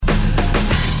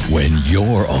When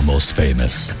you're almost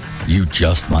famous, you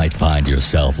just might find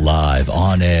yourself live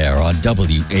on air on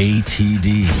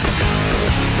WATD.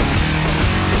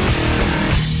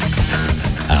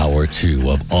 Hour 2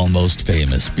 of Almost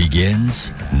Famous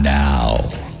begins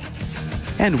now.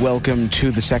 And welcome to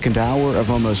the second hour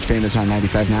of Almost Famous on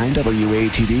 95.9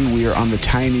 WATD. We are on the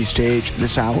tiny stage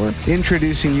this hour,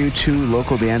 introducing you to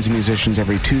local bands and musicians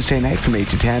every Tuesday night from 8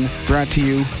 to 10, brought to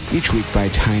you each week by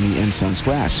Tiny and Sons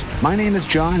Glass. My name is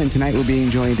John, and tonight we're being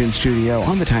joined in studio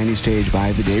on the tiny stage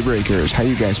by the Daybreakers. How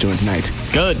you guys doing tonight?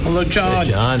 Good. Hello, John.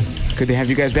 Hey, John. Good to have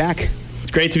you guys back.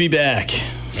 It's great to be back.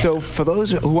 So, for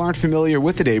those who aren't familiar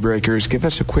with the Daybreakers, give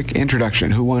us a quick introduction.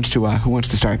 Who wants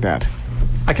to start that?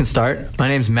 I can start. My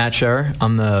name's Matt Scherer.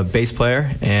 I'm the bass player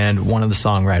and one of the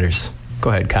songwriters. Go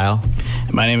ahead, Kyle.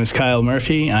 My name is Kyle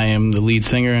Murphy. I am the lead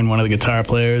singer and one of the guitar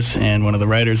players and one of the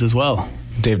writers as well.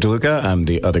 Dave DeLuca. I'm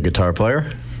the other guitar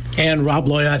player. And Rob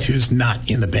Loyat, who's not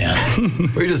in the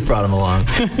band. We just brought him along.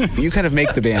 You kind of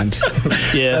make the band.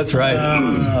 Yeah. That's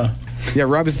right. Yeah,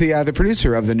 Rob is the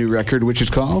producer of the new record, which is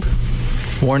called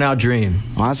Worn Out Dream.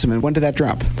 Awesome. And when did that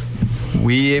drop?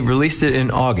 We released it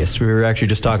in August. We were actually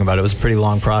just talking about it. It was a pretty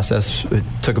long process. It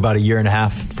took about a year and a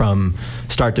half from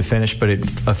start to finish, but it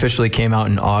officially came out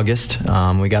in August.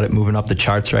 We got it moving up the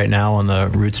charts right now on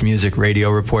the Roots Music Radio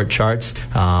Report charts,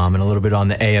 and a little bit on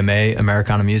the AMA,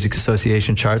 Americana Music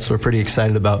Association charts. So we're pretty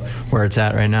excited about where it's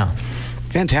at right now.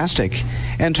 Fantastic.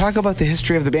 And talk about the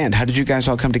history of the band. How did you guys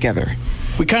all come together?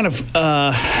 We kind of,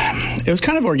 it was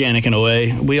kind of organic in a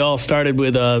way. We all started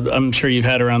with, I'm sure you've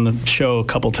had her on the show a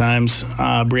couple times.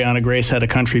 Brianna Grace had a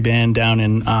country band down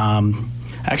in,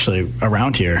 actually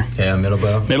around here. Yeah,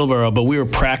 Middleborough, but we were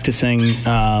practicing,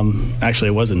 actually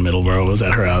it wasn't Middleborough, it was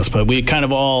at her house, but we kind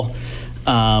of all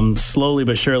slowly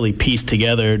but surely pieced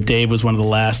together. Dave was one of the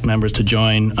last members to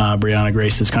join Brianna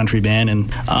Grace's country band,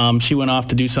 and she went off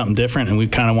to do something different, and we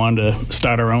kind of wanted to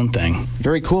start our own thing.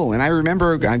 Very cool. And I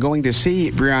remember going to see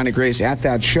Brianna Grace at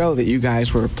that show that you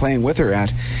guys were playing with her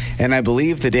at, and I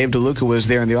believe that Dave DeLuca was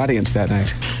there in the audience that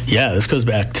night. Yeah, this goes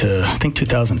back to, I think,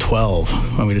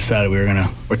 2012 when we decided or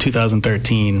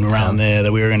 2013, around there,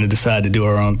 that we were going to decide to do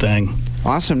our own thing.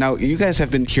 Awesome. Now, you guys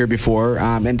have been here before,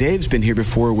 and Dave's been here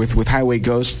before with Highway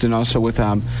Ghosts and also with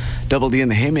Double D and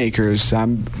the Haymakers.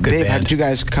 Dave, band. how did you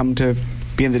guys come to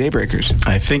be in the Daybreakers?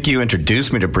 I think you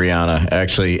introduced me to Brianna,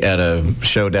 actually, at a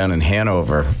show down in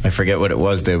Hanover. I forget what it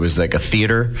was. There was like a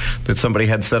theater that somebody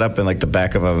had set up in like the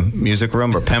back of a music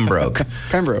room, or Pembroke.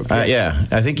 Pembroke, yes. Yeah.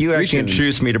 I think you actually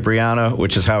introduced me to Brianna,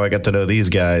 which is how I got to know these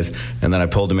guys, and then I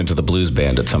pulled them into the blues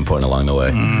band at some point along the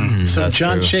way. So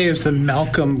John true. Shea is the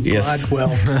Malcolm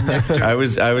Gladwell. I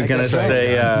was going to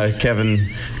say Kevin...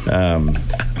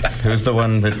 who's the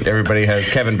one that everybody has?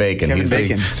 Kevin Bacon. Kevin He's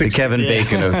Bacon. the Kevin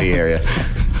Bacon of the area.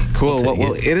 Cool.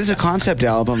 Well, it is a concept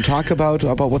album. Talk about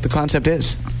what the concept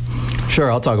is. Sure,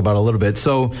 I'll talk about it a little bit.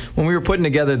 So when we were putting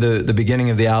together the beginning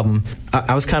of the album,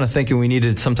 I was kind of thinking we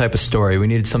needed some type of story. We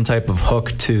needed some type of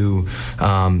hook to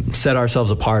set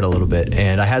ourselves apart a little bit.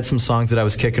 And I had some songs that I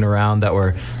was kicking around that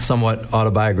were somewhat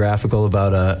autobiographical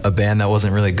about a band that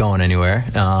wasn't really going anywhere.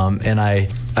 And I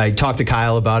talked to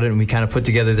Kyle about it, and we kind of put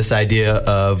together this idea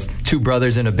of two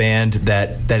brothers in a band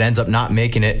that ends up not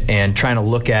making it, and trying to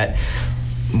look at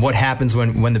what happens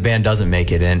when the band doesn't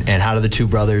make it, and how do the two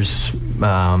brothers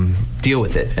deal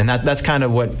with it. And that's kind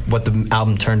of what the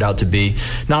album turned out to be.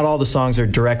 Not all the songs are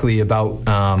directly about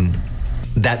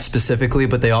that specifically,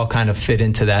 but they all kind of fit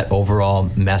into that overall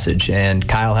message. And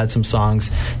Kyle had some songs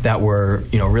that were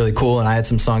really cool, and I had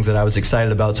some songs that I was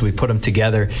excited about, so we put them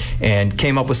together and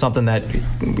came up with something that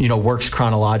works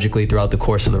chronologically throughout the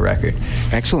course of the record.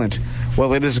 Excellent.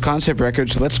 Well, it is a concept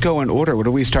record, so let's go in order. What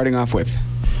are we starting off with?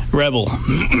 Rebel.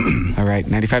 All right,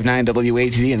 95.9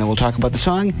 WATD, and then we'll talk about the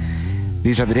song.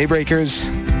 These are the Daybreakers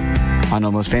on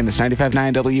Almost Famous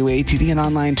 95.9 WATD and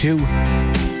online too.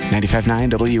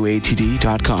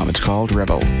 959WATD.com. It's called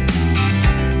Rebel.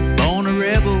 Born a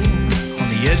rebel on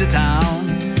the edge of town.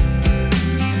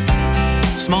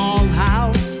 Small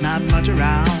house, not much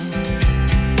around.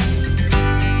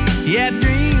 He had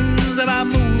dreams about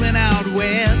moving out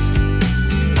west.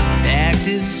 Packed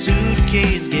his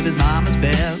suitcase, gave his mom his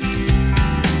best.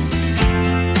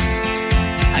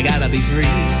 I gotta be free.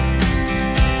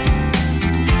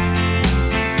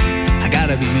 I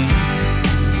gotta be me.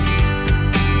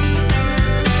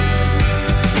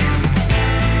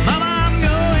 Mama, I'm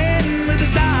going with the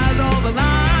stars all the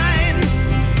line.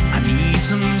 I need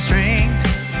some strength,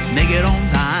 make it on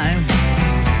time.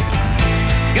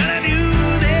 Gonna do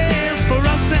this for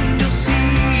us and you'll see.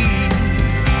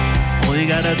 All you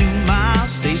gotta do, Ma,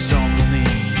 stay strong with me.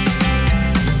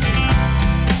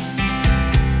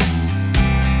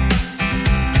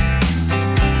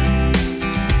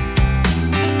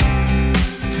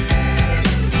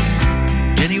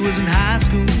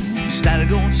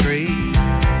 going straight.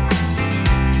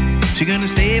 She gonna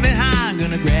stay behind,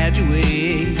 gonna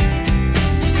graduate.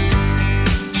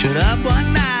 Shut up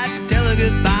one night, tell her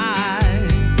goodbye.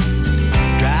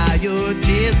 Dry your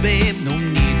tears, babe, no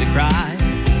need to cry.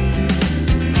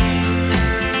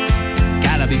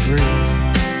 Gotta be free.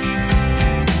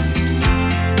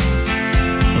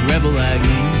 A rebel like me.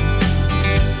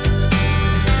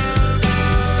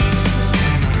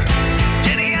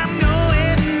 Jenny, I'm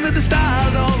going with the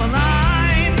stars all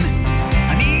aligned.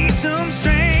 I need some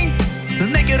strength to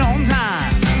make it on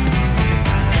time.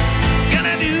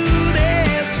 Gonna do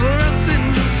this for us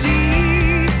and you'll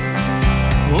see.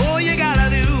 All you gotta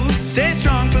do, stay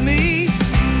strong for me.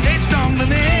 Stay strong for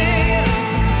me.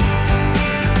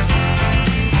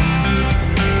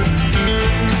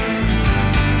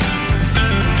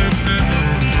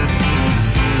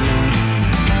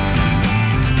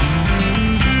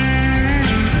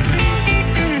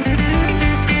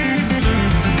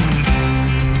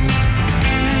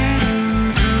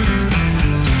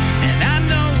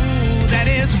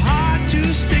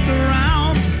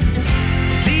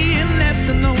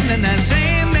 In that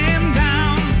same damn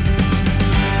town.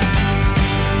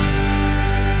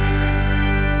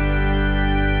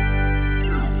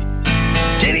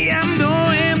 Jenny, I'm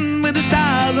going with the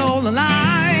stars all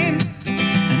aligned.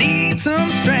 I need some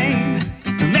strength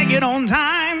to make it on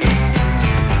time.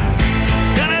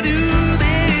 Gonna do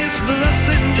this for us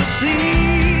and you'll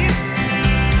see.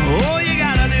 All you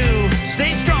gotta do,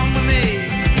 stay strong for me.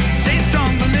 Stay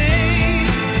strong for me.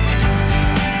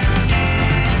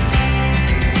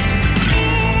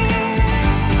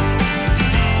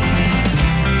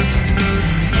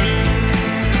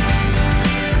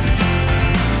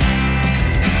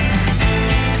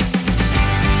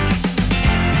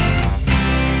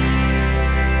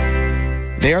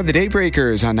 They are the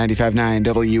Daybreakers on 95.9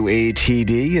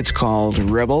 WATD. It's called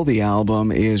Rebel. The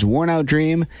album is Worn Out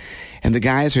Dream. And the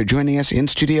guys are joining us in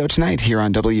studio tonight here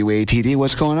on WATD.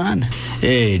 What's going on?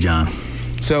 Hey, John.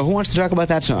 So who wants to talk about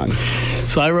that song?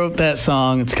 So I wrote that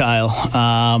song. It's Kyle.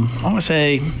 I want to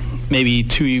say maybe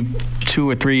two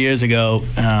or 3 years ago.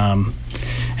 And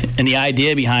the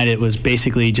idea behind it was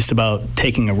basically just about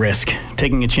taking a risk,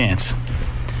 taking a chance.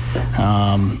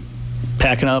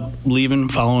 Packing up, leaving,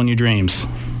 following your dreams.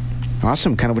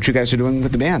 Awesome. Kind of what you guys are doing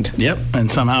with the band. Yep.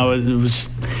 And somehow it was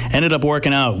ended up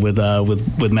working out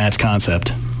with Matt's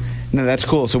concept. No, that's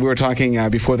cool. So we were talking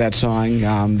before that song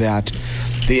that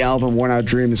the album Worn Out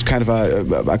Dream is kind of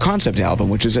a concept album,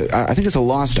 which is, I think it's a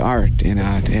lost art in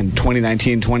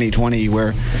 2019, 2020,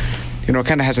 where, you know, it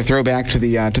kind of has a throwback to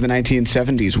the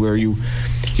 1970s, where you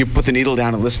put the needle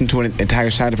down and listen to an entire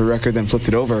side of a record, then flipped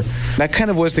it over. That kind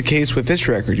of was the case with this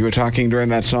record. You were talking during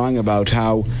that song about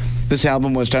how this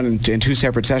album was done in two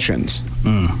separate sessions.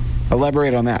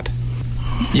 Elaborate on that.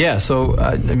 Yeah, so,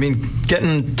 I mean,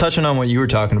 touching on what you were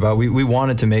talking about, we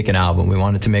wanted to make an album. We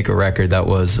wanted to make a record that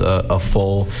was a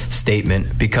full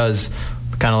statement because,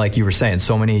 kind of like you were saying,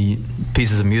 so many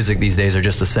pieces of music these days are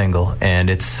just a single, and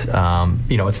it's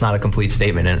it's not a complete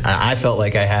statement. And I felt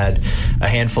like I had a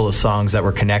handful of songs that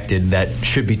were connected that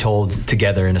should be told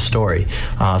together in a story.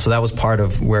 So that was part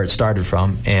of where it started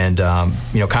from. And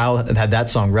Kyle had that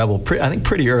song Rebel I think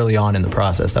pretty early on in the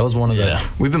process. That was one of the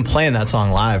we've been playing that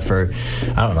song live for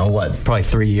I don't know what, probably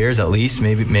 3 years at least,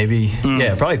 maybe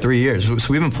probably 3 years. So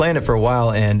we've been playing it for a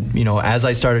while, and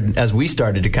as we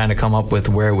started to kind of come up with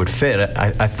where it would fit,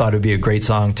 I thought it would be a great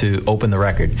song to open the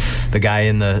record. The guy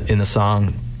in the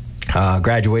song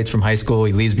graduates from high school.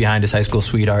 He leaves behind his high school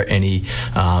sweetheart, and he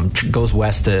goes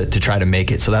west to try to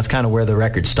make it. So that's kind of where the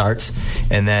record starts.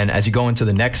 And then as you go into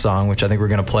the next song, which I think we're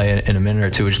going to play in a minute or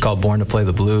two, which is called Born to Play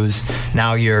the Blues,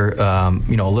 now you're a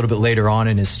little bit later on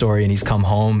in his story, and he's come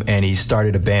home and he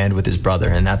started a band with his brother,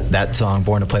 and that song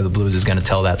Born to Play the Blues is going to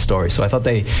tell that story. So I thought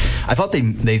they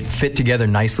fit together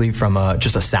nicely from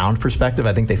just a sound perspective.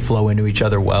 I think they flow into each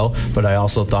other well, but I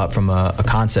also thought from a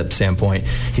concept standpoint,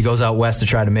 he goes out west to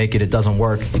try to make it. It doesn't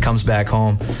work. He comes back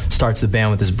home, starts the band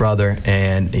with his brother,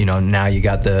 and now you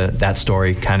got that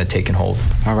story kind of taking hold.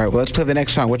 All right, well, let's play the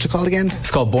next song. What's it called again? It's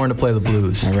called Born to Play the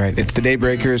Blues. All right, it's the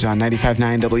Daybreakers on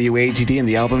 95.9 WATD, and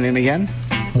the album name again?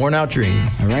 Worn Out Dream.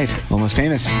 All right, Almost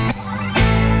Famous.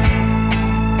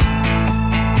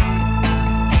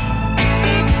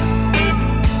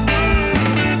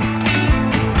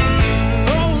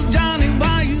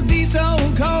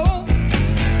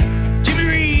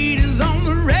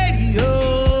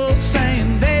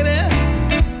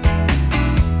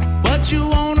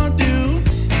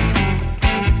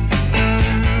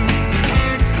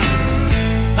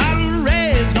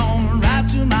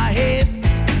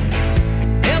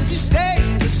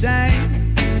 Stay the same.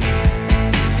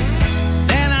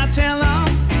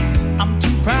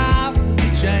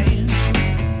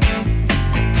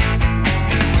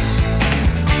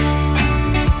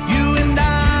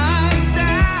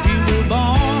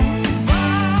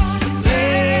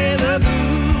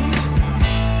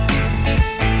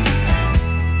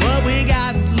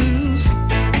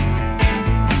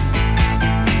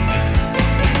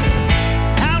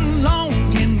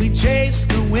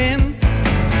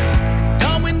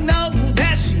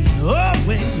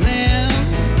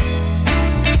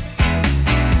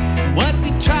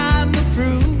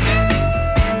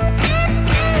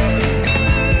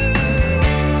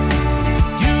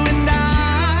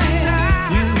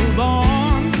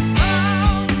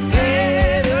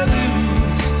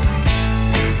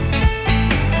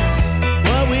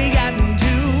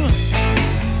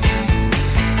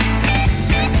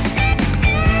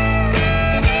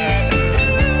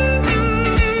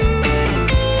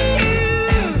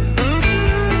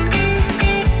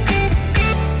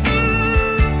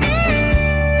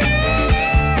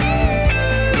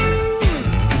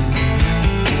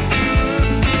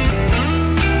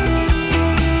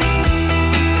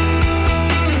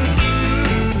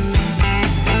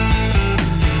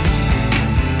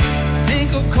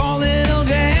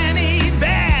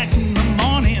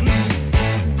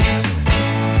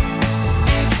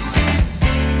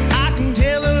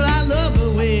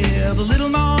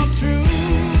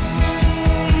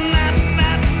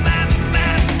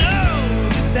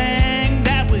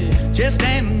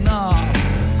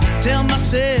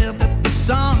 myself that the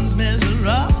songs measure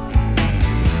up.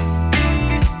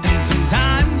 And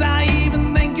sometimes I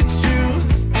even think it's true.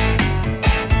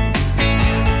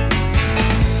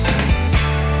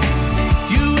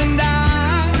 You and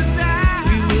I,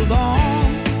 we were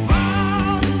born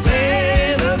to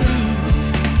play the blues.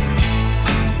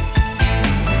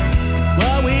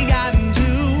 What we got into.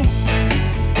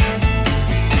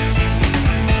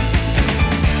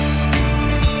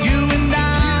 You and I,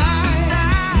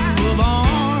 we were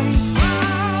born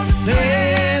to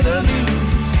play the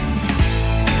blues.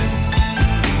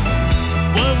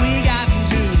 What we got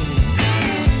into.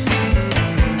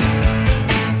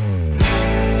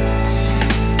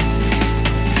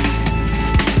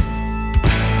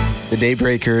 The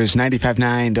Daybreakers,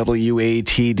 95.9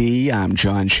 WATD. I'm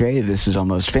John Shea. This is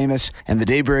Almost Famous. And the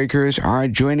Daybreakers are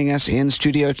joining us in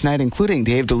studio tonight, including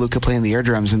Dave DeLuca playing the air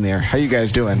drums in there. How you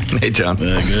guys doing? Hey, John.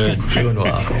 Good. Doing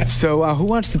well. So who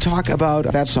wants to talk about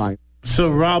that song? So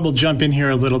Rob will jump in here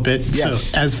a little bit.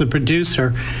 Yes. So as the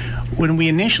producer, when we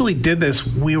initially did this,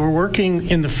 we were working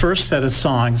in the first set of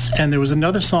songs, and there was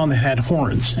another song that had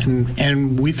horns,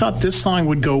 and we thought this song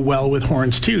would go well with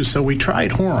horns too, so we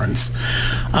tried horns.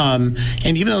 And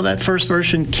even though that first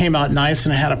version came out nice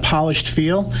and it had a polished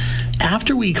feel,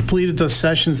 after we completed those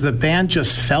sessions, the band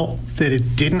just felt that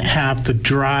it didn't have the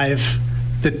drive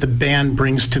that the band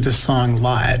brings to the song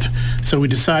live. So we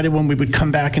decided when we would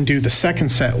come back and do the second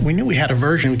set, we knew we had a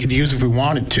version we could use if we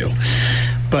wanted to,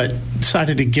 but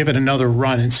decided to give it another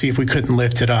run and see if we couldn't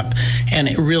lift it up. And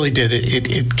it really did.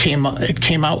 It came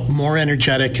out more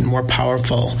energetic and more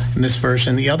powerful in this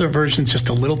version. The other version's just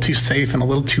a little too safe and a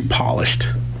little too polished.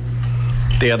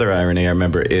 The other irony I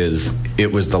remember is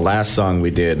it was the last song we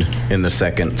did in the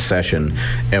second session,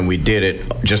 and we did it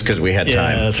just because we had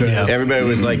time. That's right. Everybody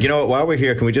was like, you know what, while we're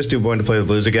here, can we just do Born to Play the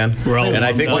Blues again? We're all And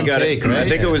I think we got take, it. right? I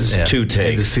think it was two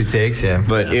takes. It was 2 takes, yeah.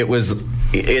 But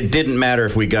it didn't matter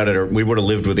if we got it, or we would have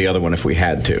lived with the other one if we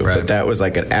had to. Right. But that was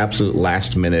like an absolute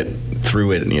last minute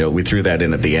threw it. We threw that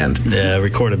in at the end. Yeah,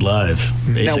 recorded live,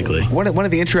 basically. Now, one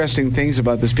of the interesting things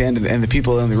about this band and the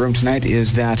people in the room tonight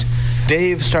is that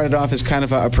Dave started off as kind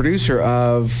of a producer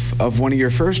of one of your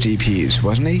first EPs,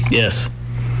 wasn't he? Yes.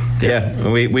 Yeah,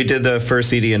 we did the first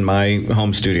CD in my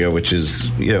home studio, which is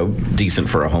decent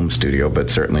for a home studio,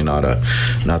 but certainly not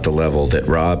the level that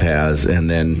Rob has. And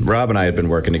then Rob and I had been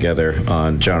working together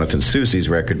on Jonathan Susie's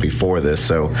record before this,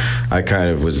 so I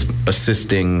kind of was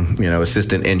assistant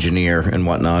engineer and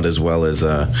whatnot, as well as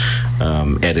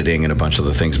editing and a bunch of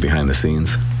the things behind the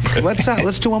scenes.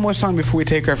 Let's do one more song before we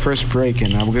take our first break,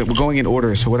 and we're going in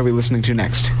order. So what are we listening to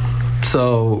next?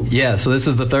 So this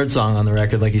is the third song on the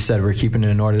record. Like you said, we're keeping it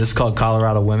in order. This is called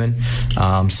Colorado Women.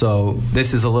 So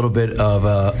this is a little bit of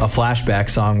a flashback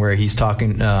song where he's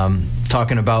talking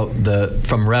about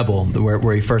from Rebel,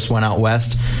 where he first went out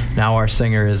west. Now our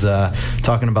singer is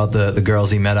talking about the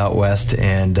girls he met out west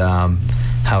and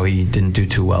how he didn't do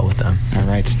too well with them. All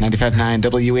right, 95.9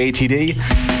 WATD,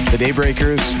 the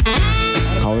Daybreakers,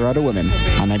 Colorado Women,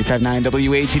 on 95.9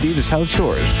 WATD, the South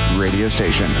Shores radio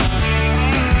station.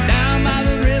 Down by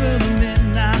the river, the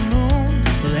midnight moon,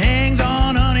 well, it hangs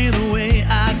on honey the way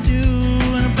I do,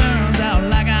 and it burns out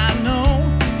like I know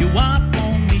you want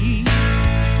for me.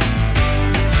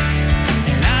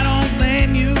 And I don't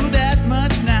blame you that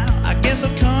much now. I guess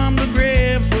I've come to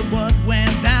grips with what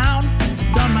went down.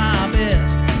 Done my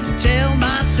best to tell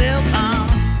myself I'm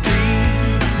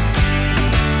free.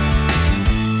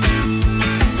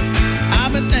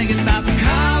 I've been thinking about the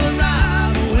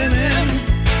Colorado women.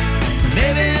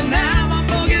 Maybe now I'm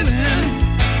forgiven,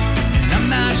 and I'm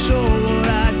not sure what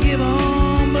I'd give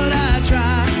them, but I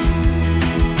try.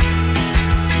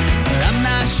 But I'm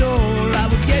not sure I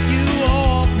would get you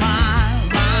off my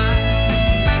mind.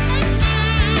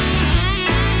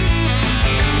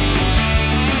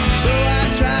 So I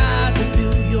tried to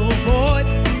fill your void,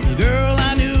 the girl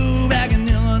I knew back in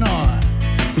Illinois,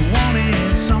 who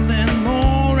wanted something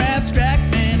more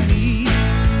abstract than me.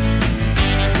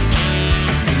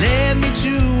 Led me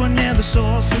to another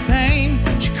source of pain.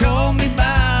 She called me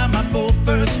by my both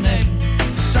first name.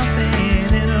 Something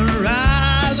in her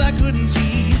eyes I couldn't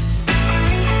see.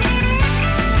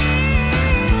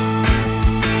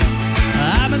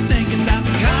 I've been thinking about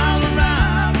the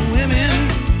Colorado women.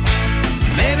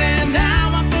 Maybe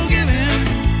now I'm forgiven,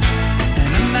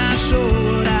 and I'm not sure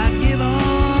what I'd give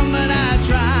them, but I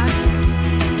try.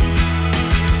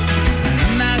 And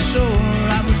I'm not sure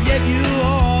I would get you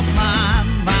off my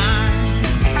mind.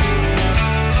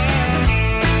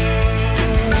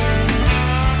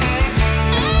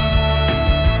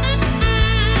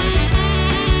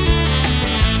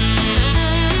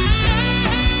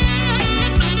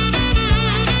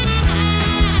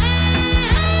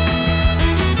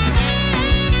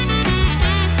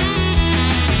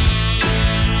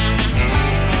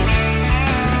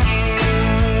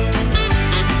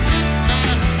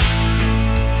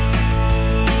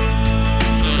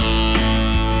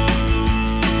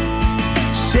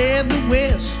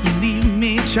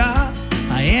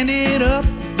 ended up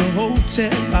at the hotel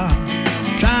bar,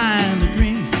 trying to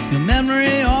drink the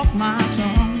memory off my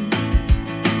tongue.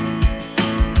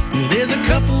 Well, there's a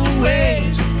couple of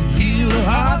ways to heal a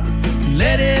heart.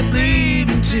 Let it bleed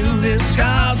until it's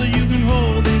scars, or you can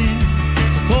hold it in,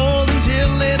 hold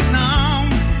until it's numb.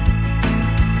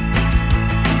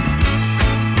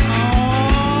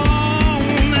 Oh,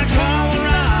 that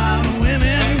Colorado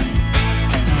women,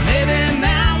 maybe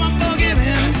now I'm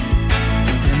forgiven,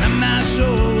 and I'm not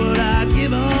sure what I'd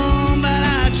give them, but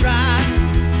I try.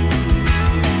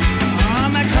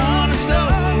 On that corner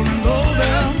store in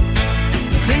Boulder,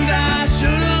 the things I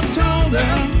should have told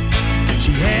her,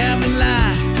 she had me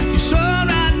lie, you swore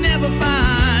I'd never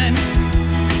find.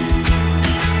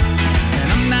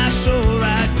 And I'm not sure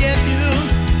I'd get you.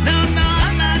 No,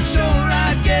 I'm not sure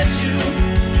I'd get you.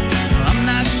 I'm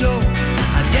not sure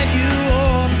I'd get you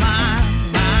off my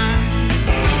mind.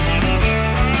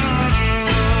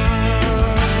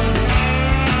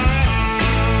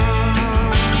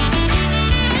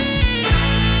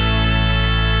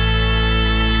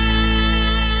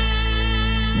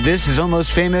 This is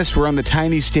Almost Famous. We're on the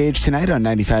tiny stage tonight on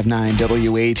 95.9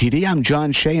 WATD. I'm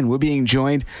John Shea, and we're being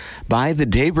joined by the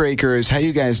Daybreakers. How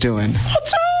you guys doing?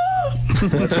 What's up?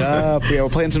 What's up? Yeah, we're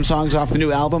playing some songs off the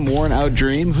new album, Worn Out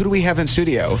Dream. Who do we have in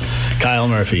studio? Kyle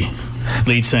Murphy,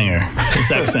 lead singer,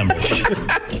 sax cymbal.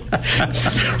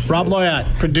 Rob Loyat,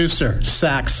 producer,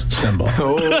 sax cymbal.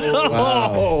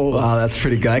 Wow, that's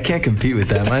pretty good. I can't compete with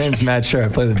that. My name's Matt Scher. I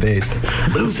play the bass.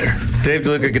 Loser. Dave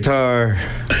DeLuca guitar,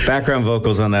 background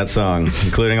vocals on that song,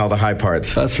 including all the high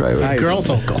parts. That's right. Nice. Girl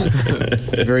vocal.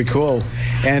 Very cool.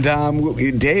 And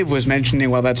Dave was mentioning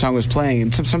while that song was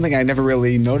playing something I never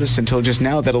really noticed until just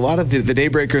now, that a lot of the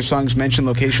Daybreakers songs mention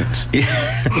locations.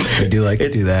 I do like to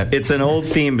do that. It's an old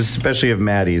theme, especially of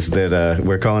Maddie's, that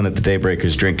we're calling it the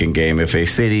Daybreakers drinking game. If a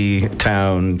city,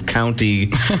 town,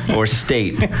 county, or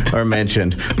state are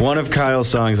mentioned, one of Kyle's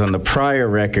songs on the prior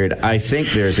record, I think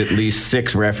there's at least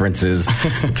 6 references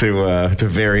to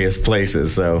various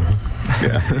places. So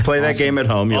yeah, play that game at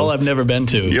home. All I've never been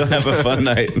to. You'll have a fun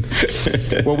night.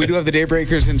 Well, we do have the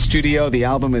Daybreakers in studio. The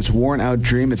album is Worn Out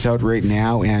Dream. It's out right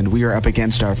now, and we are up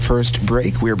against our first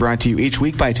break. We are brought to you each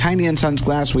week by Tiny & Sons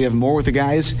Glass. We have more with the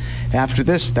guys after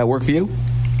this. That work for you?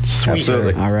 Sweet.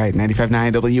 Absolutely. All right,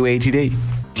 95.9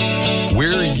 WATD.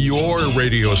 We're your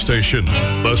radio station,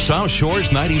 the South Shore's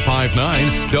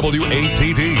 95.9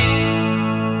 WATD.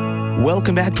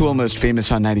 Welcome back to Almost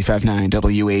Famous on 95.9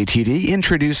 WATD,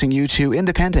 introducing you to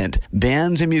independent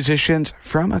bands and musicians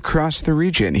from across the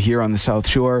region here on the South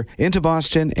Shore, into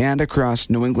Boston, and across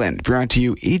New England. Brought to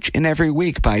you each and every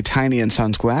week by Tiny &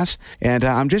 Sons Glass. And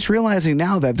I'm just realizing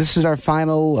now that this is our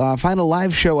final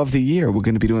live show of the year. We're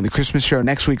going to be doing the Christmas show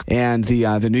next week and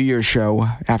the New Year's show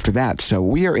after that. So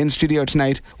we are in studio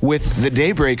tonight with the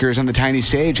Daybreakers on the tiny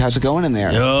stage. How's it going in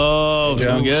there? Oh,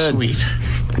 doing good. Sweet.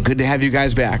 Good to have you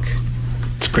guys back.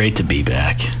 It's great to be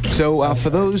back. So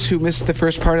for those who missed the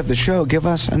first part of the show, give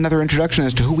us another introduction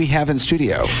as to who we have in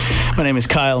studio. My name is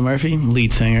Kyle Murphy,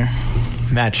 lead singer.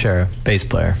 Matt Scher, bass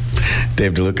player.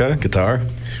 Dave DeLuca guitar.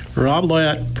 Rob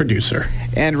Loyat, producer.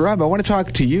 And Rob, I want to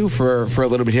talk to you for a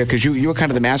little bit here, because you were kind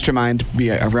of the mastermind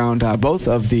around both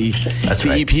of the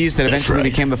right. EPs that eventually right.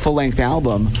 became the full-length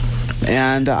album.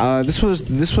 And this was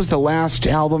the last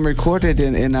album recorded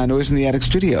in Noise in the Attic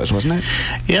Studios, wasn't it?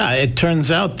 Yeah, it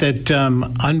turns out that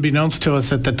unbeknownst to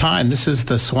us at the time, this is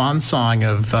the swan song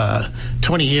of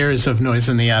 20 years of Noise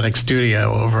in the Attic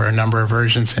Studio over a number of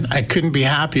versions. And I couldn't be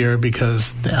happier,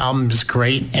 because the album is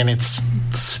great and it's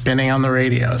spinning on the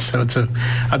radio. So it's a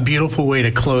beautiful way to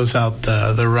close out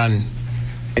the run.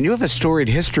 And you have a storied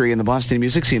history in the Boston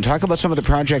music scene. Talk about some of the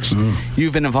projects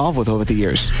you've been involved with over the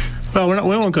years. Well,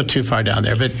 we won't go too far down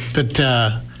there, but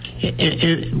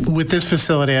with this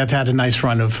facility, I've had a nice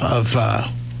run of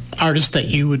artists that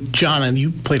John, and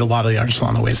you played a lot of the artists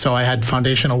along the way. So I had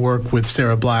foundational work with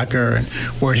Sarah Blacker and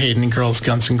Ward Hayden and Girls,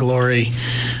 Guns, and Glory.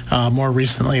 More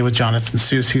recently with Jonathan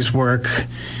Susie's work.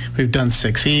 We've done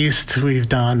Six East. We've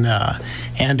done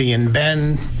Andy and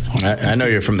Ben. I know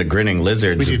you're from the Grinning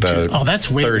Lizards about that's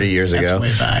way 30 years ago. That's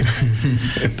way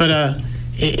back. But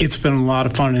it's been a lot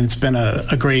of fun, and it's been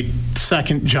a great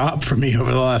second job for me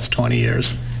over the last 20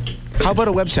 years. How about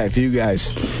a website for you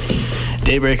guys?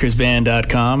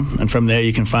 Daybreakersband.com, and from there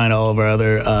you can find all of our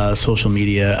other social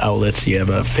media outlets. You have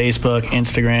Facebook,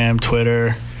 Instagram,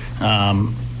 Twitter.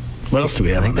 What else do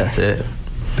we have? I think that's it.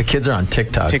 The kids are on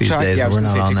TikTok these days, yeah, but we're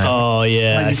not on there. Oh,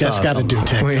 yeah. You guys got to do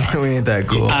TikTok. We ain't that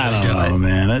cool. I don't know,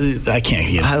 man. I can't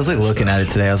get I was like looking at it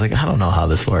today. I was like, I don't know how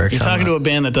this works. You're talking to a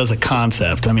band that does a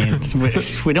concept. I mean,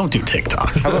 we don't do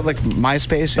TikTok. How about like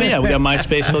MySpace? But yeah, we got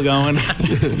MySpace still going.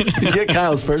 You get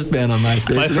Kyle's first band on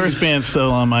MySpace. My first band's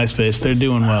still on MySpace. They're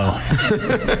doing well.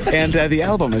 And the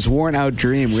album is Worn Out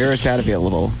Dream. Where is that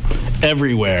available?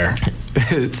 Everywhere.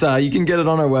 It's you can get it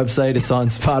on our website. It's on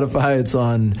Spotify. It's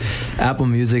on Apple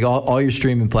Music. All your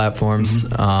streaming platforms.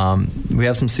 We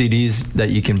have some CDs that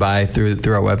you can buy through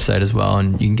our website as well,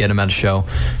 and you can get them at a show.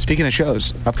 Speaking of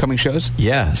shows, upcoming shows?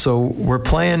 Yeah, so we're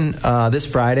playing this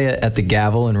Friday at the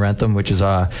Gavel in Rentham, which is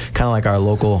kind of like our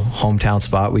local hometown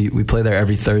spot. We play there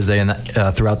every Thursday and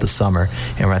throughout the summer,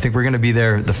 and I think we're going to be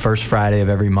there the first Friday of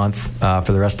every month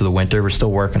for the rest of the winter. We're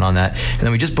still working on that, and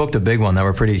then we just booked a big one that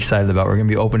we're pretty excited about. We're going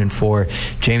to be opening for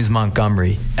James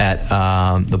Montgomery at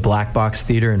the Black Box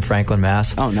Theater in Franklin,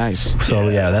 Mass. Oh, nice. So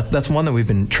yeah, that's one that we've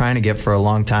been trying to get for a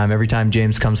long time. Every time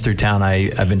James comes through town,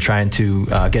 I've been trying to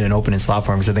get an opening slot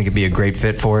for him because I think it'd be a great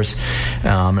fit for us.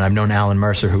 And I've known Alan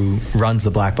Mercer, who runs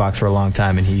the Black Box, for a long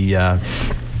time, and he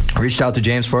reached out to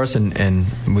James for us, and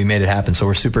we made it happen. So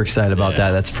we're super excited about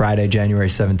that. That's Friday, January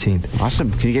 17th.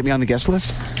 Awesome. Can you get me on the guest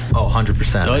list? Oh,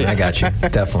 100%. Oh, yeah. I got you.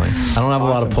 Definitely. I don't have a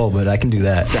lot of pull, but I can do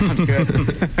that. Sounds good.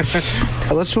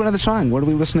 Let's do another song. What are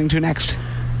we listening to next?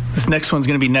 This next one's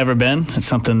going to be Never Been. It's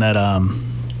something that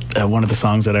one of the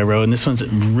songs that I wrote, and this one's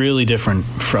really different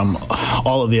from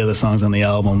all of the other songs on the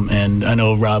album. And I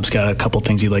know Rob's got a couple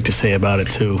things he'd like to say about it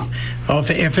too. Oh,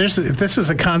 if this is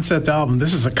a concept album,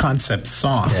 this is a concept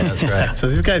song. Yeah, that's right. So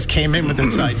these guys came in with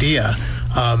this idea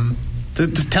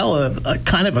to tell a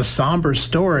kind of a somber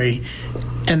story,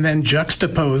 and then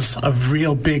juxtapose a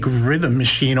real big rhythm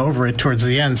machine over it towards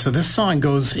the end. So this song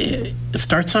it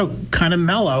starts out kind of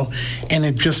mellow, and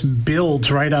it just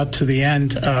builds right out to the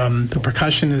end. The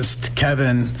percussionist,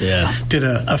 Kevin, did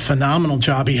a phenomenal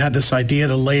job. He had this idea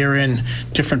to layer in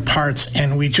different parts,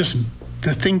 and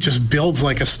the thing just builds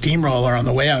like a steamroller on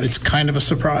the way out. It's kind of a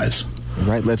surprise. All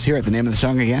right, let's hear it. The name of the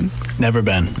song again? Never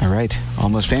Been. All right.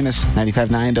 Almost Famous,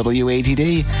 95.9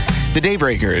 WATD. The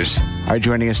Daybreakers are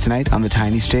joining us tonight on the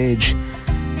tiny stage.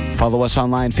 Follow us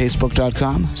online,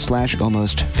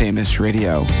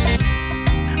 facebook.com/almostfamousradio.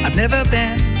 I've never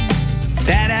been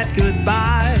bad at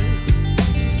goodbye.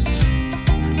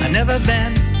 I've never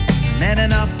been man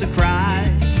enough to cry.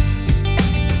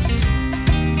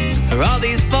 For all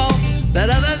these faults that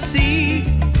others see,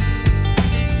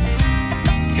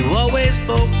 you always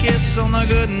focus on the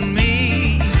good in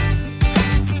me.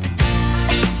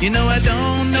 You know I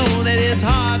don't know that it's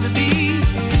hard to be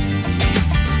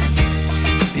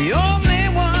the only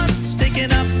one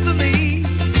sticking up for me.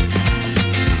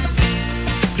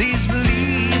 Please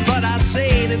believe what I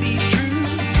say to be true.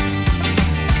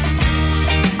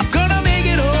 I'm gonna make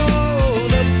it all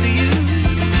up to you.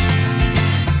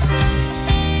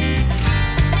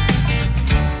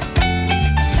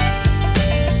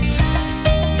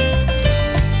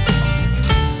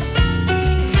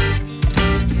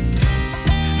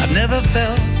 I've never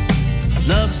felt a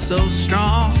love so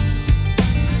strong.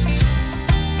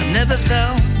 I've never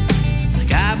felt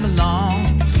like I belong.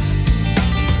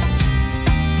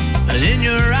 But in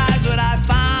your eyes what I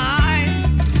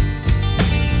find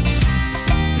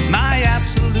is my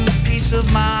absolute peace of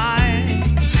mind.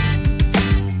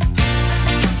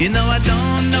 You know I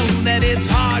don't know that it's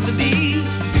hard to be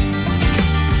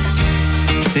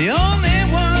the only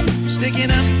one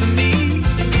sticking up for me.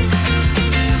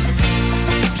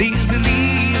 Please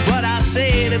believe what I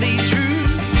say to be true.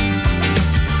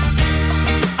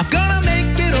 I'm gonna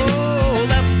make it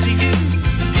all up to you.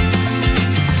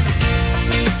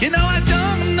 You know I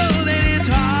don't know that it's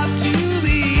hard to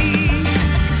be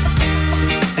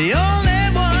the only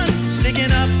one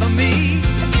sticking up for me.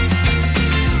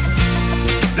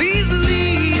 Please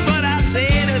believe what I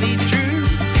say to be true.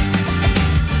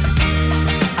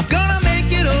 I'm gonna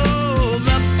make it all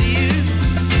up to you.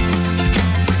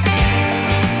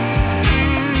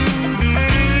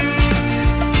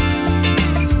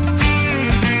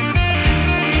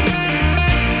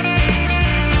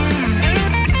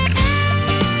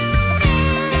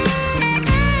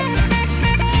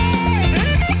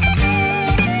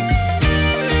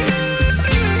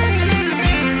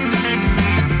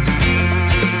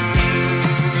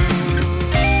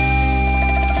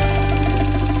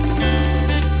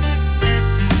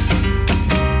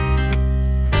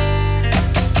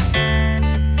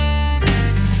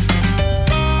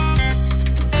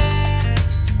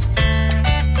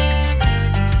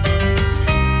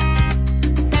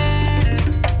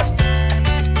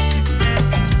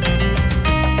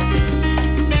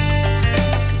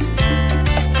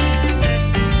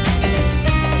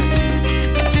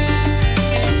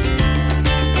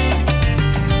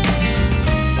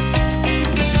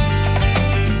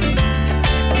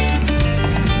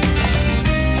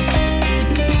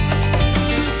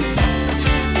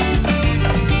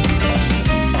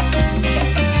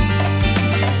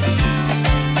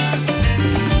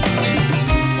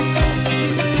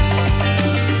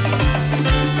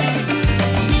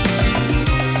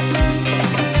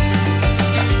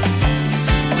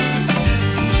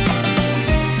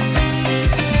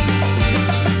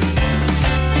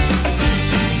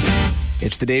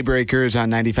 the Daybreakers on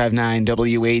 95.9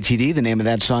 WATD. The name of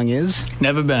that song is?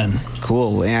 Never Been.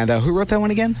 Cool. And who wrote that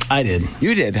one again? I did.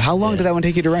 You did. How long did that one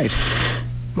take you to write?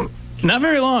 Not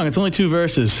very long. It's only 2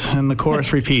 verses, and the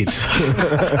chorus repeats.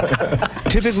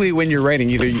 Typically, when you're writing,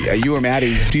 either you or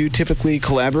Maddie, do you typically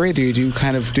collaborate? Do you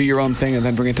kind of do your own thing and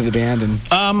then bring it to the band and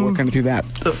work kind of through that?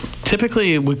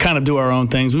 Typically, we kind of do our own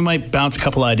things. We might bounce a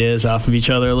couple ideas off of each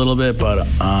other a little bit, but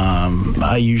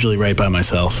I usually write by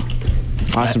myself.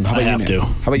 Awesome. How about I have to.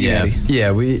 How about you, Maddie?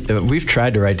 Yeah, we've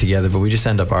tried to write together, but we just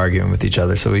end up arguing with each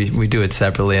other. So we do it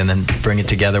separately and then bring it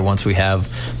together once we have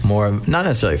more of, not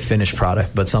necessarily a finished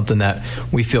product, but something that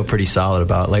we feel pretty solid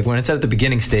about. Like when it's at the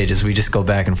beginning stages, we just go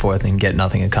back and forth and get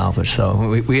nothing accomplished.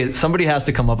 So somebody has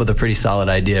to come up with a pretty solid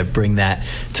idea, bring that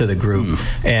to the group.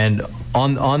 And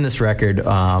on this record,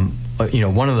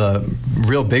 one of the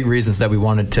real big reasons that we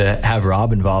wanted to have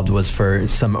Rob involved was for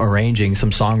some arranging, some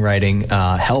songwriting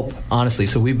help, honestly.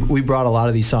 So we brought a lot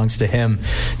of these songs to him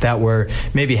that were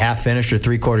maybe half finished or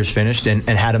 3/4 finished and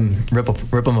had him rip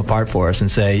them apart for us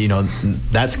and say,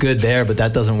 that's good there, but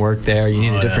that doesn't work there. You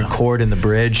need a different chord in the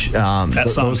bridge. That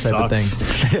song those type sucks. of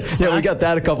things. Yeah, we got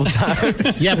that a couple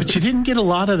times. Yeah, but you didn't get a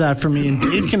lot of that from me, and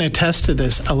Dave can attest to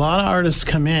this. A lot of artists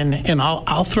come in, and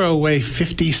I'll throw away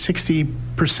 50,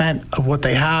 60% of what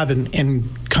they have and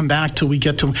come back till we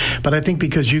get to them. But I think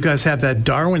because you guys have that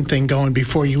Darwin thing going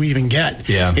before you even get,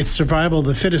 it's survival of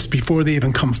the fittest before they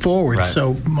even come forward. Right.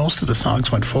 So most of the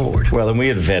songs went forward. Well, and we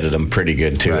had vetted them pretty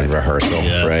good, too, in rehearsal,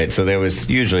 right? So there was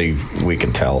usually, we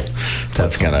can tell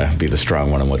that's going to be the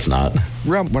strong one and what's not.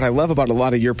 Rob, what I love about a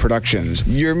lot of your productions,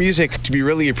 your music, to be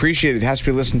really appreciated, has to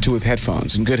be listened to with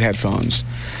headphones and good headphones.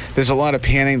 There's a lot of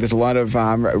panning. There's a lot of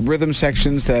rhythm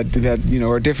sections that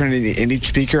are different in each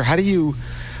speaker. How do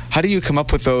you come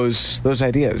up with those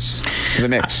ideas for the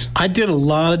mix? I did a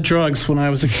lot of drugs when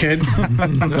I was a kid.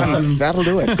 That'll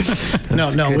do it.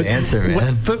 No. Good answer,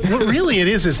 man. What really it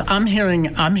is I'm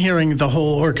hearing the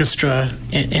whole orchestra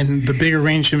and the big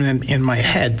arrangement in my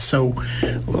head. So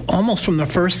almost from the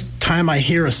first time I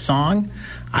hear a song,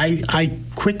 I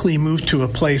quickly move to a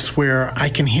place where I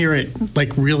can hear it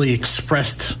like really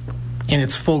expressed in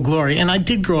its full glory. And I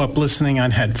did grow up listening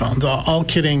on headphones. All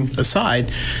kidding aside,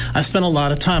 I spent a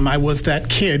lot of time. I was that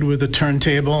kid with a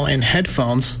turntable and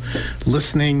headphones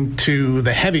listening to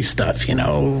the heavy stuff,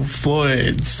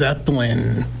 Floyd,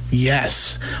 Zeppelin,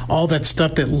 Yes, all that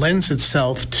stuff that lends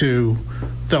itself to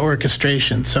the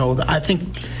orchestration. So I think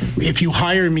if you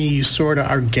hire me, you sort of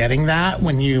are getting that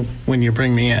when you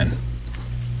bring me in.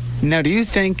 Now, do you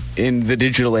think in the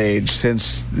digital age,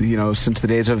 since the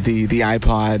days of the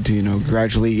iPod,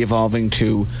 gradually evolving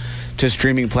to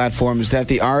streaming platforms, that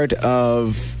the art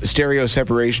of stereo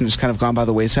separation has kind of gone by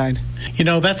the wayside?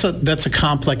 That's a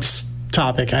complex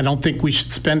topic. I don't think we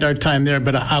should spend our time there,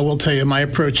 but I will tell you my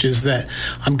approach is that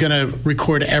I'm going to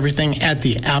record everything at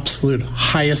the absolute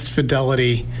highest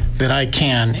fidelity that I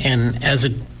can, and as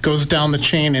it goes down the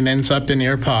chain and ends up in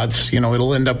AirPods,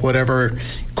 it'll end up whatever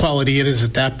quality it is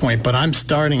at that point, but I'm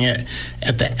starting it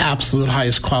at the absolute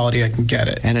highest quality I can get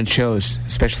it. And it shows,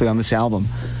 especially on this album.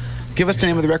 Give us the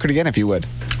name of the record again, if you would.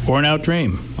 Worn Out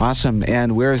Dream. Awesome.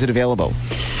 And where is it available?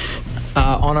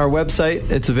 On our website,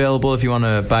 it's available if you want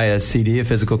to buy a CD, a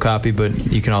physical copy,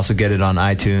 but you can also get it on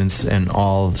iTunes and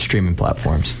all streaming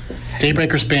platforms.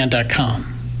 Daybreakersband.com.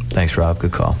 Thanks, Rob.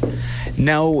 Good call.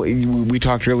 Now, we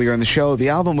talked earlier in the show, the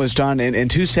album was done in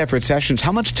 2 separate sessions.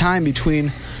 How much time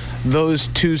between those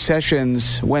 2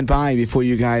 sessions went by before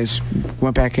you guys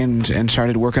went back in and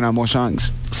started working on more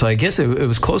songs? So I guess it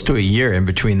was close to a year in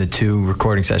between the 2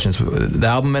 recording sessions. The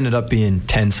album ended up being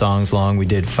 10 songs long. We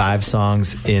did 5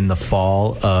 songs in the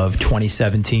fall of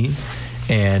 2017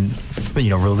 and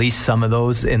released some of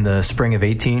those in the spring of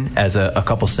 18 as a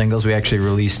couple singles. We actually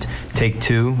released Take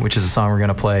 2, which is a song we're going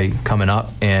to play coming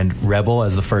up, and Rebel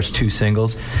as the first 2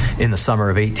 singles in the summer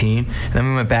of 18. And then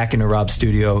we went back into Rob's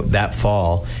studio that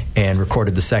fall and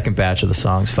recorded the second batch of the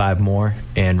songs, 5 more,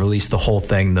 and released the whole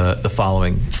thing the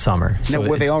following summer. Now,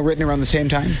 were they all written around the same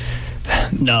time?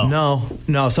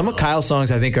 No. Some of Kyle's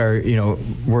songs I think are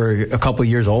were a couple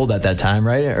years old at that time,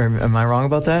 right? Or am I wrong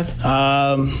about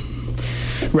that?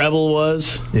 Rebel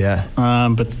was. Yeah.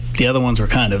 But the other ones were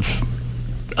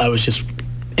I was just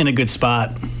in a good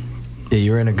spot. Yeah,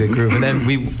 you were in a good groove. And then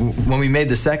when we made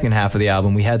the second half of the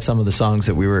album, we had some of the songs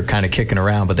that we were kind of kicking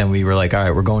around, but then we were like, all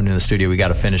right, we're going to the studio, we got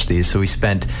to finish these. So we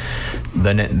spent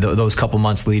those couple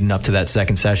months leading up to that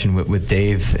second session with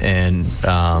Dave and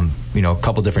a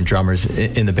couple different drummers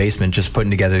in the basement just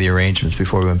putting together the arrangements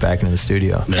before we went back into the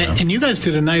studio. And you guys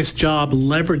did a nice job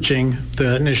leveraging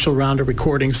the initial round of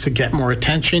recordings to get more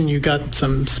attention. You got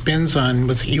some spins on,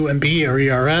 was it UMB or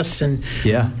ERS? And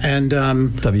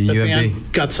WUMB. The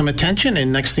band got some attention,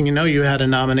 and next thing you know, you had a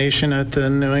nomination at the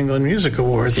New England Music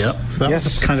Awards. Yep. So that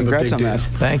was kind of a big deal. That.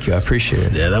 Thank you. I appreciate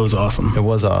it. Yeah, that was awesome. It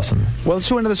was awesome. Well, let's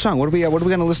do another song. What are we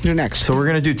going to listen to next? So we're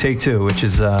going to do Take Two, which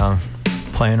is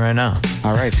playing right now.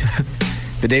 All right.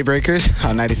 The Daybreakers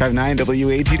on 95.9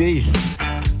 WATD.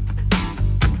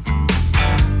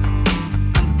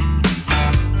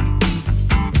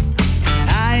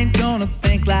 I ain't gonna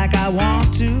think like I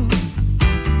want to,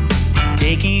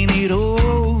 taking it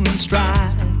all in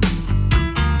stride.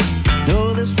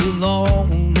 Know this will all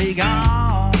be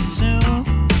gone soon.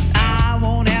 I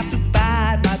won't have to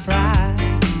fight my pride.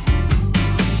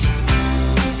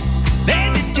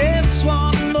 Maybe just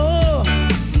one more,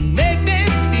 make me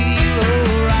feel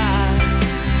alright.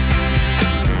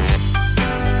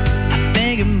 I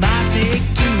think it might take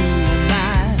two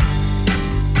tonight.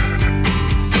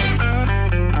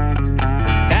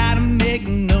 Gotta make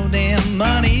no damn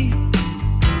money,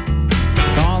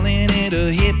 calling it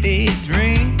a hippie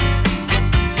dream.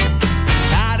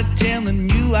 Tired of telling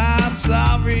you I'm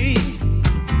sorry,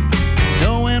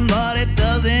 knowing what it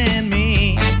doesn't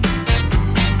mean. You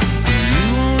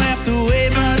won't have to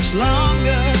wait much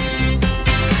longer,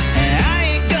 and I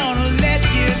ain't gonna let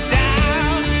you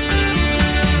down.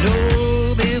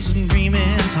 No, this dream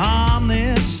is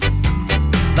harmless,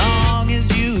 long as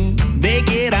you make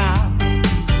it out.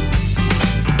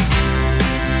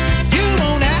 You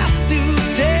don't have to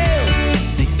tell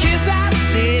the kids I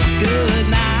said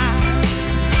goodnight,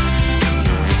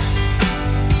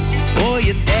 or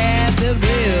your dad that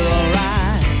will alright.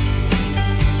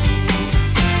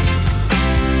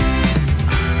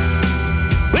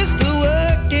 We're still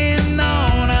working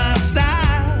on our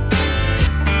style.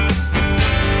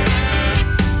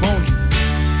 Won't you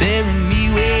bury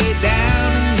me way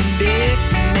down in the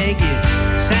depths and make it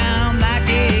sound like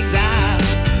exile?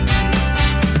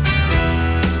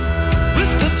 We're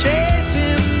still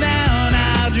chasing down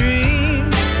our dream.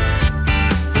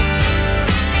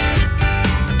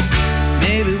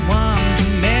 Maybe one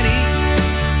too many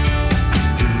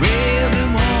to really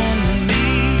want me.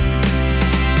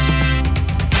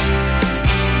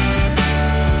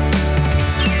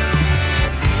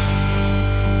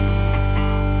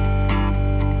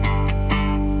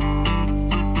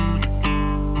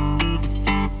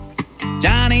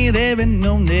 Johnny, there ain't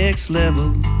no next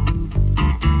level,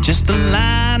 just a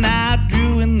line I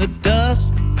drew in the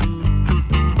dust.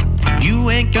 You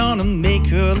ain't gonna make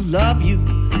her love you,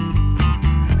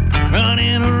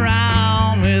 running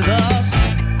around with us.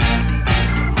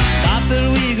 Thought that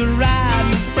we could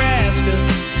ride Nebraska.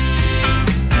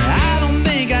 I don't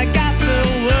think I got the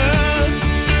words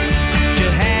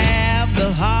to have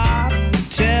the heart to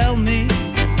tell me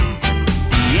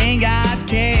you ain't got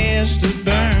cash to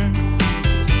burn.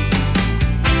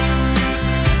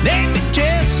 Make me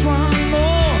just one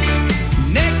more,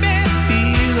 make me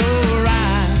feel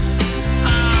alright. I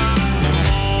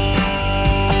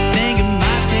think it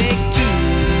might take two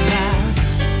tonight.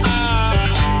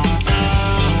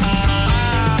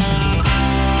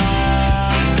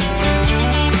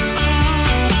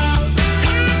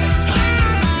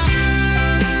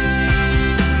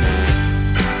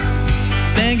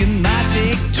 Think it might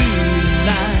take two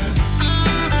tonight.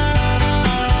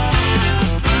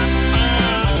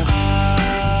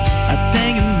 I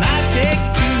think it might take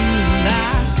two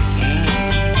tonight.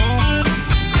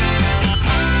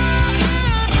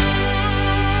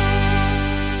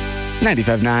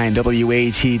 95.9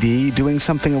 WATD, doing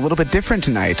something a little bit different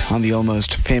tonight on the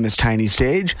almost famous Tiny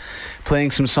Stage,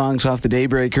 playing some songs off the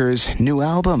Daybreakers' new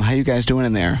album. How you guys doing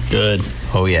in there? Good.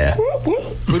 Oh, yeah.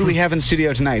 Who do we have in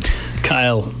studio tonight?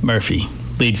 Kyle Murphy,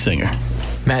 lead singer.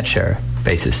 Matt Scherer,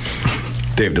 bassist.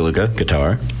 Dave DeLuca,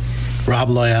 guitar. Rob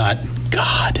Loyott,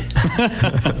 God.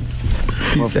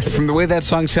 Well, from the way that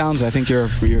song sounds, I think you're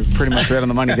pretty much right on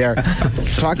the money there.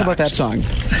 Talk about that song.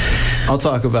 I'll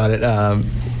talk about it.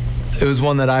 It was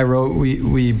one that I wrote.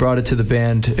 We brought it to the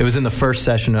band. It was in the first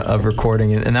session of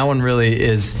recording, and that one really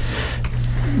is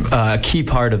a key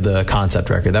part of the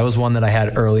concept record. That was one that I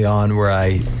had early on where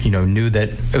I, knew that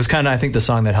it was kind of, I think, the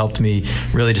song that helped me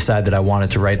really decide that I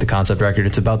wanted to write the concept record.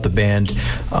 It's about the band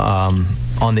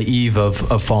on the eve of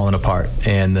falling apart,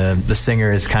 and the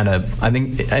singer is kind of, I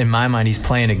think in my mind, he's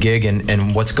playing a gig,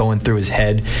 and what's going through his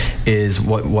head is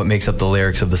what makes up the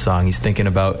lyrics of the song. He's thinking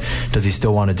about, does he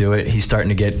still want to do it? He's starting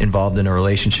to get involved in a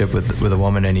relationship with a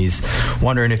woman, and he's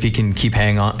wondering if he can keep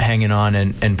hanging on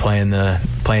and playing the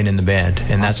playing in the band,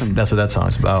 and Awesome. that's what that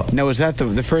song's about. Now, was that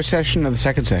the first session or the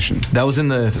second session? That was in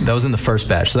the first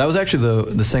batch. So that was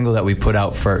actually the single that we put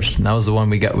out first, and that was the one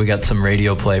we got some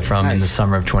radio play from in the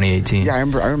summer of 2018. Yeah, I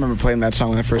remember playing that song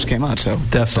when it first came out. So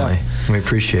definitely, we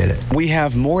appreciate it. We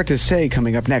have More to Say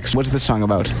coming up next. What's the song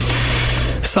about?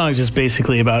 The song is just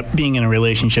basically about being in a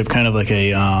relationship, kind of like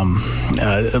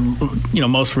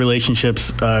most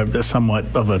relationships are somewhat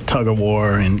of a tug of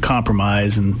war and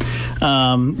compromise, and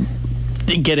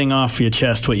getting off your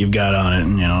chest what you've got on it,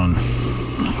 and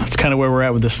that's kind of where we're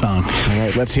at with this song. All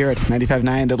right, let's hear it.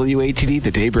 95.9 WATD,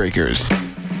 the Daybreakers.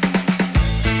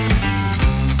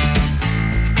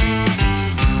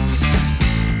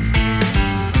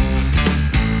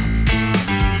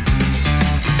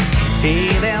 Hey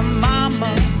there,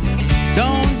 mama,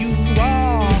 don't you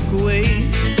walk away.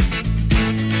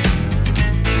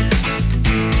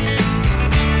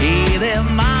 Hey there,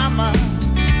 mama,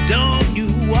 don't you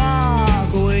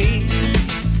walk away.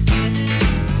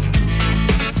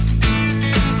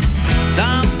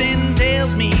 Something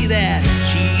tells me that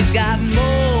she's got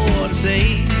more to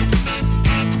say.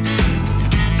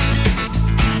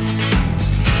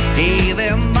 Hey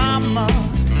there, mama,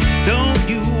 don't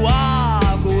you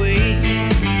walk away.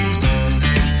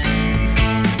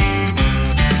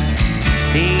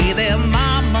 Hey there,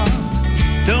 mama,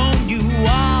 don't you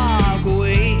walk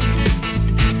away.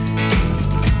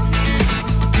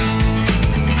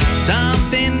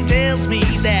 Something tells me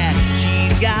that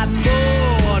she's got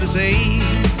more to say.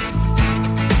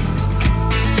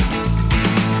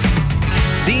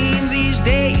 Seems these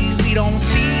days we don't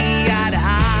see eye to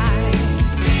eye,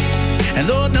 and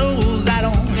Lord knows I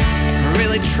don't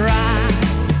really try.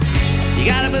 You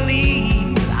gotta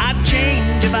believe I'd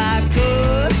change if I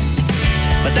could,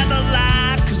 but that's a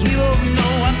lie, 'cause we both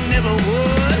know I never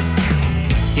would.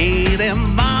 Hey there,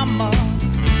 mama,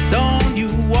 don't you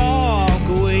walk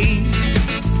away.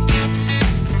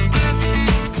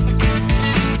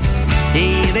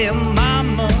 Hey there,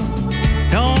 mama,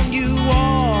 don't you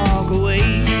walk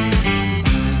away.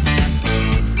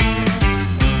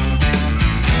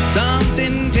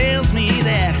 Something tells me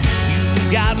that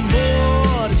you've got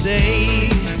more to say.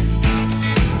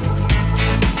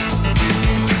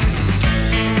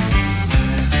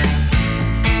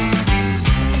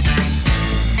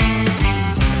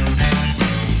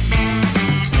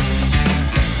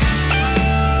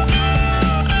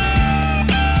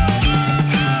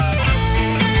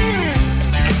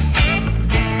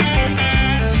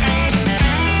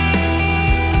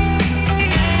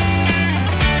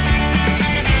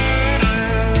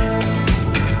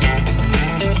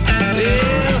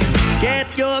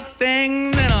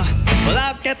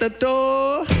 At the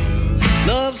door,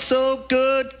 love so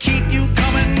good, keep you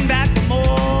coming back for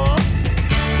more.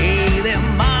 Hey there,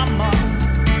 mama,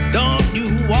 don't you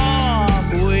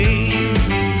walk away.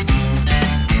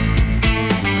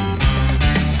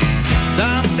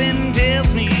 Something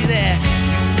tells me that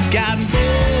you've got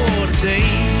more to say.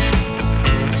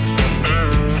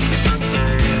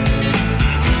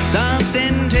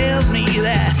 Something tells me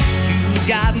that you've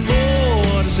got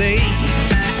more to say.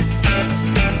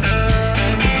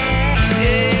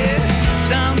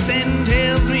 Something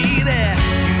tells me that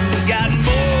you've got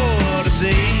more to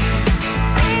say.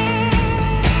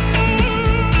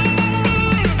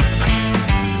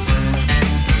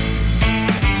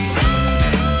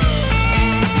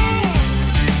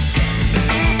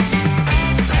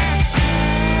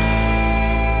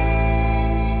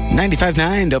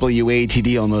 .959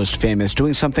 WATD, Almost Famous,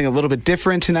 doing something a little bit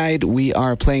different tonight. We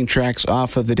are playing tracks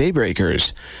off of the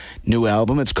Daybreakers' new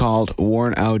album. It's called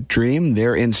Worn Out Dream.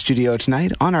 They're in studio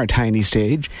tonight on our tiny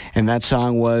stage, and that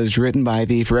song was written by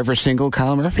the forever single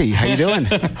Kyle Murphy. How you doing?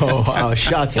 Oh, wow,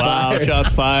 shots fired. Wow,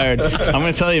 shots fired. I'm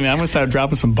going to tell you, man, I'm going to start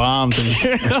dropping some bombs.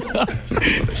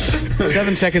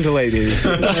 7-second delay, baby.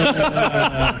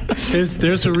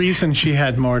 There's a reason she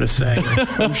had more to say.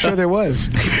 I'm sure there was.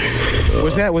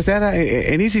 Was that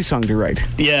an easy song to write?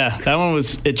 Yeah, that one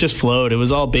it just flowed. It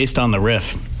was all based on the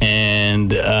riff.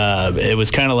 And it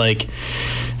was kind of like,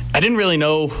 I didn't really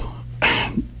know,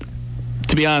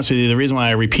 to be honest with you, the reason why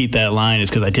I repeat that line is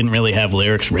because I didn't really have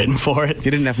lyrics written for it.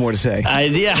 You didn't have more to say.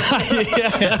 Yeah.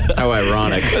 How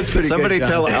ironic. That's pretty Somebody good,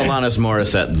 tell John. Alanis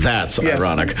Morissette that's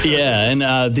ironic. Yeah,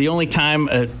 and the only time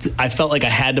I felt like I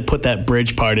had to put that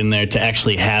bridge part in there to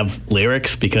actually have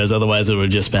lyrics, because otherwise it would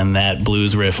have just been that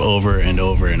blues riff over and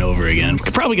over and over again.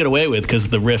 Could probably get away with because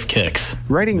the riff kicks.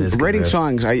 Writing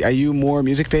songs, are you more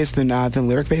music-based than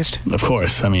lyric-based? Of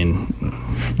course. I mean,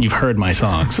 you've heard my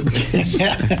songs.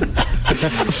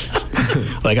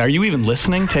 Like, are you even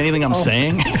listening to anything I'm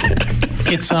saying?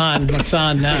 It's on. It's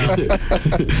on now.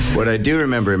 What I do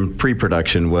remember in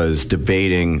pre-production was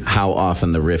debating how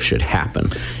often the riff should happen.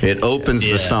 It opens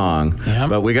the song,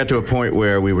 but we got to a point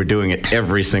where we were doing it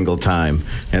every single time,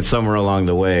 and somewhere along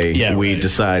the way, we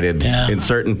decided in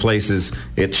certain places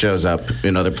it shows up,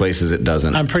 in other places it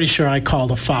doesn't. I'm pretty sure I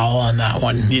called a foul on that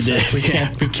one. You did. We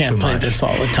can't play this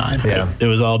all the time. Yeah. It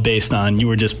was all based on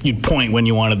you'd point when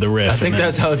you wanted the riff. I think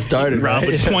that's how it started. Rob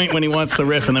would point when he wants the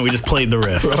riff, and then we just played the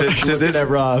riff.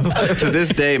 To this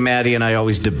day, Maddie and I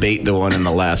always debate the one in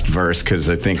the last verse because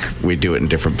I think we do it in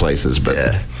different places. But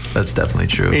yeah, that's definitely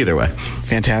true. Either way.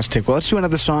 Fantastic. Well, let's do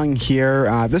another song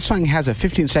here. This song has a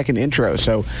 15-second intro,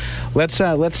 so let's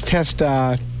test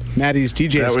Maddie's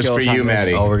DJ skills. That was for you,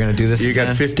 Maddie. Oh, we're going to do this. You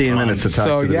got 15 minutes to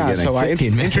talk to the beginning. So I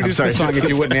introduce the song if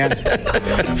you would, man.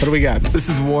 What do we got? This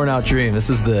is Worn Out Dream. This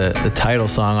is the title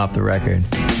song off the record.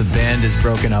 The band is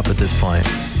broken up at this point.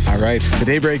 All right, the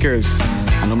Daybreakers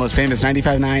on the most famous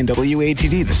 95.9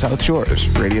 WATD, the South Shores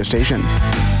radio station.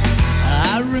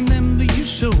 I remember you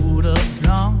showed up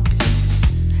drunk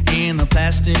in a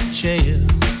plastic chair.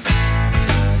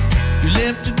 You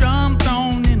left your drum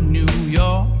throne in New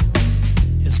York.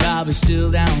 It's probably still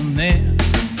down there.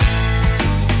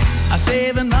 I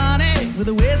saving money with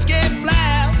a whiskey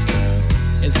flask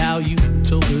is how you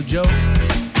told a joke.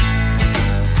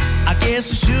 I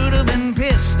guess I should have been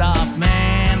pissed off,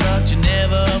 man, but you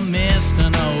never missed a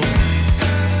note.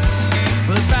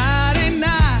 Well, it's Friday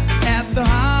night at the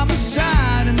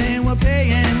homicide, and they were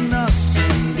paying us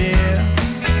in beer.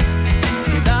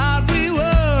 We thought we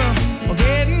were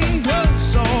getting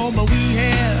close, but we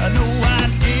had no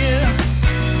idea.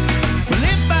 Well,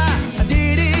 if I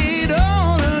did it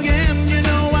all again, you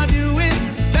know I'd do it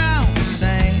without the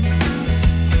same.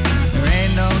 There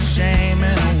ain't no shame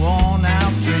in a worn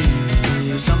out dream.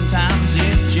 Sometimes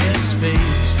it just fades.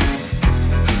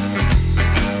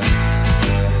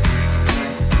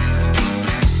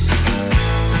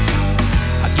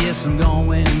 I guess I'm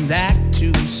going back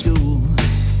to school.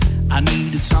 I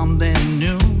needed something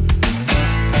new.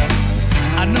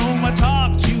 I know I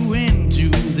talked you into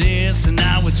this, and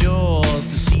now it's yours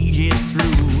to see it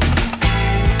through.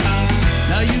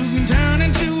 Now you can turn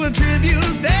into a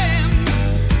tribute band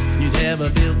you'd ever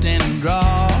built and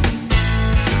draw.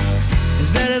 It's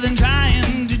better than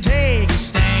trying to take a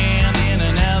stand in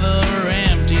another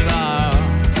empty bar.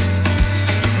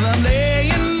 Well, I'm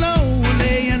laying low,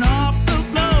 laying off the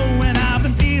flow, and I've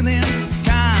been feeling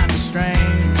kind of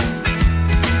strange.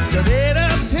 It's a bitter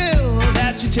pill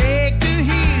that you take to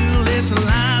heal. It's a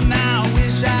line now I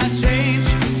wish I'd change.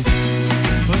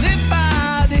 Well, if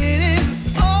I did it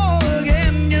all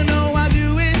again, you know I'd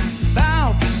do it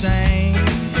about the same.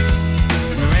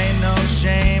 There ain't no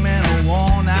shame in a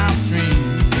worn out dream.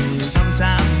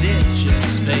 Sometimes it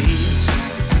just fades.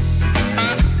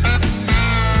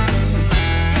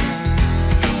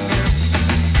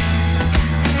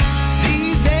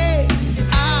 These days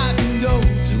I can go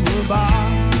to a bar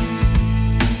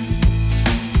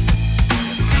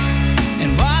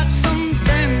and watch some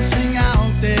friends sing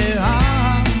out their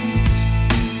hearts,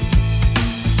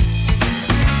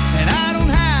 and I don't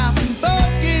have to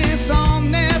focus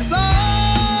on their flaws.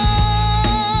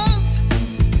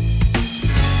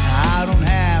 I don't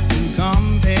have to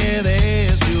compare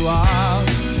theirs to ours.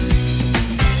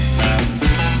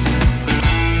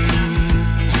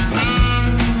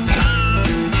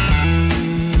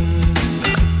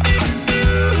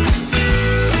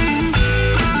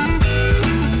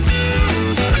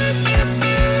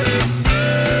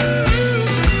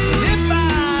 If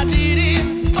I did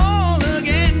it all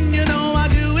again, you know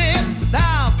I'd do it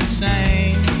without the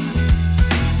same.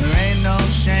 There ain't no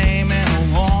shame in a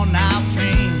worn out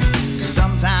dream.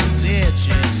 Sometimes it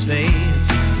just fades.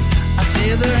 I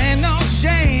say there ain't no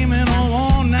shame in a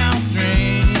worn out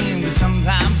dream.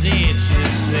 Sometimes it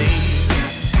just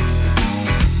fades.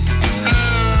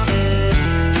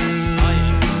 Oh,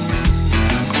 yeah.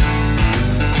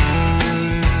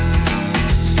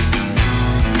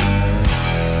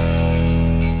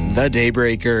 The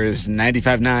Daybreakers,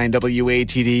 95.9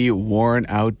 WATD, Worn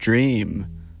Out Dream.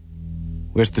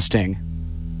 Where's the sting?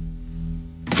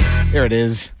 Here it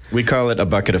is. We call it a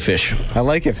bucket of fish. I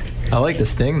like it. I like the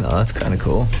sting, though. That's kind of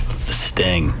cool. The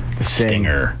sting. The sting.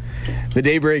 stinger. The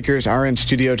Daybreakers are in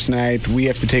studio tonight. We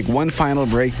have to take one final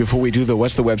break before we do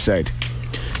what's the website?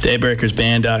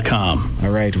 Daybreakersband.com. All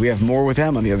right, we have more with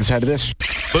them on the other side of this.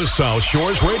 The South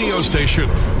Shores radio station,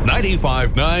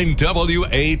 95.9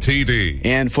 WATD.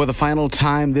 And for the final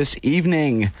time this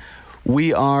evening,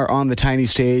 We are on the tiny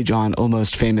stage on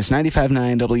Almost Famous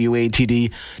 95.9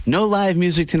 WATD. No live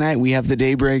music tonight. We have the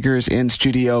Daybreakers in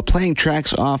studio playing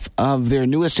tracks off of their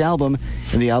newest album,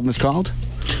 and the album is called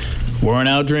Worn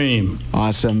Out Dream.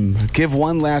 Awesome. Give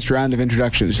one last round of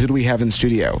introductions. Who do we have in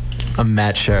studio? I'm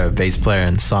Matt Shera, bass player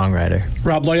and songwriter.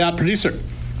 Rob Loyott, producer.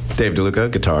 Dave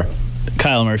DeLuca, guitar.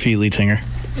 Kyle Murphy, lead singer.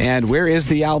 And where is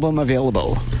the album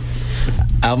available?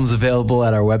 Album's available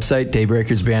at our website,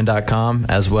 daybreakersband.com,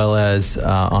 as well as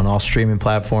on all streaming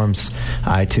platforms,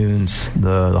 iTunes,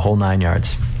 the whole 9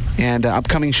 yards. And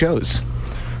upcoming shows?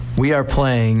 We are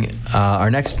playing,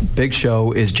 our next big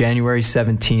show is January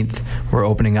 17th. We're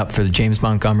opening up for the James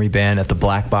Montgomery Band at the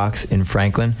Black Box in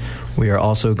Franklin. We are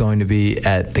also going to be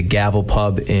at the Gavel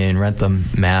Pub in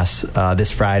Rentham, Mass.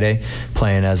 This Friday,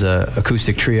 playing as a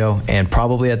acoustic trio, and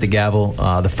probably at the Gavel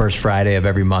the first Friday of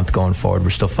every month going forward. We're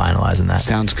still finalizing that.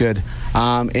 Sounds good.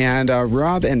 And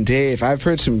Rob and Dave, I've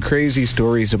heard some crazy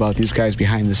stories about these guys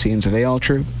behind the scenes. Are they all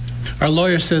true? Our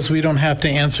lawyer says we don't have to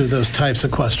answer those types of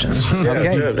questions.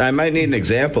 Okay. Good. I might need an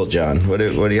example, John. What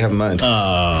do you have in mind?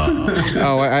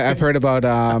 I've heard about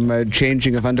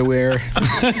changing of underwear.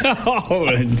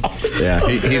 Yeah,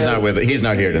 he's not with it. He's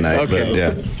not here tonight. Okay. But,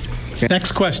 yeah.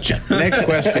 Next question. Next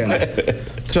question.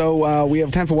 So we have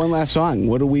time for one last song.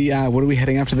 What are we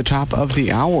heading up to the top of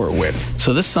the hour with?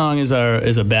 So this song is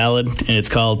a ballad, and it's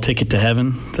called "Ticket to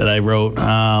Heaven" that I wrote.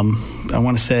 I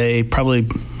want to say probably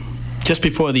just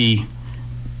before the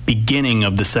beginning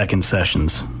of the second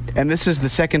sessions. And this is the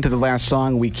second to the last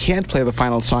song. We can't play the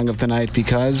final song of the night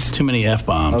because Too many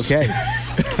F-bombs. Okay.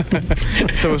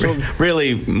 so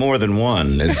Really, more than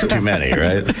one is too many,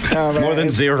 right? More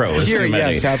than zero is too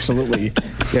many. Yes, absolutely.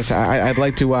 Yes, I'd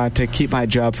like to keep my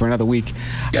job for another week.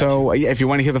 Gotcha. So if you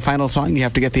want to hear the final song, you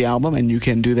have to get the album, and you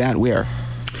can do that where?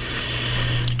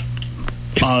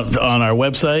 On our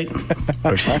website.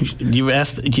 You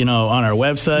asked, on our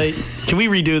website. Can we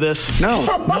redo this? No.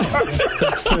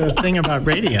 That's the thing about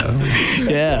radio.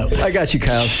 Yeah. I got you,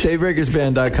 Kyle.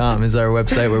 Daybreakersband.com is our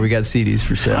website where we got CDs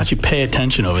for sale. Why don't you pay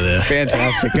attention over there?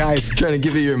 Fantastic, guys. Trying to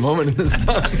give you your moment in this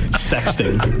song.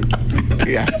 Sexting.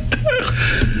 Yeah.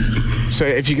 So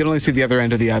if you can only see the other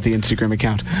end of the Instagram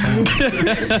account.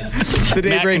 The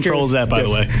Matt controls that, by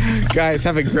the way. Guys,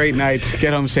 have a great night.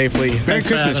 Get home safely. Merry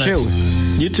Christmas, too.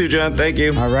 You too, John. Thank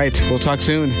you. All right. We'll talk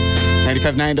soon.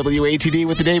 95.9 WATD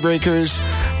with the Daybreakers.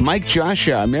 Mike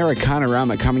Joshua,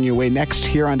 Americana-rama, coming your way next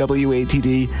here on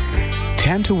WATD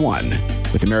 10 to 1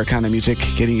 with Americana music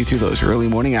getting you through those early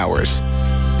morning hours.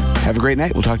 Have a great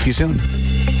night. We'll talk to you soon.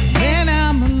 When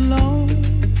I'm alone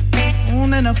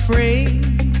and afraid,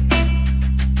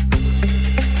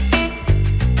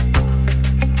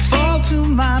 fall to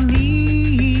my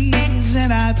knees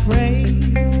and I pray.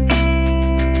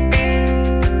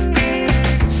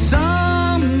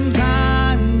 Sometimes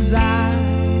I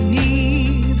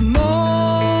need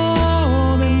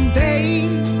more than faith.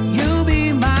 You'll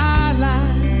be my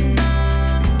life,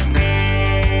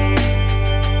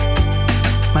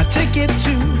 my ticket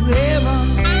to heaven.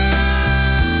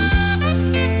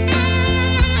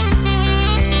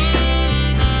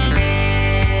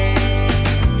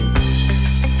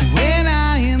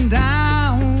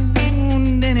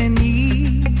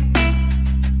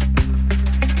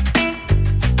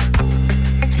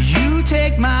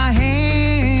 My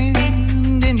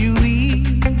hand and you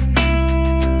lead.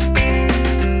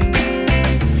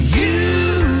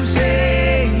 You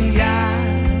say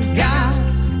I got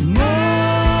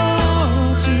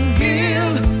more to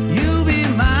give. You'll be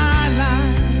my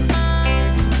life,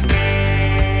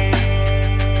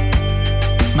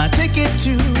 my ticket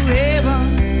to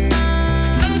heaven.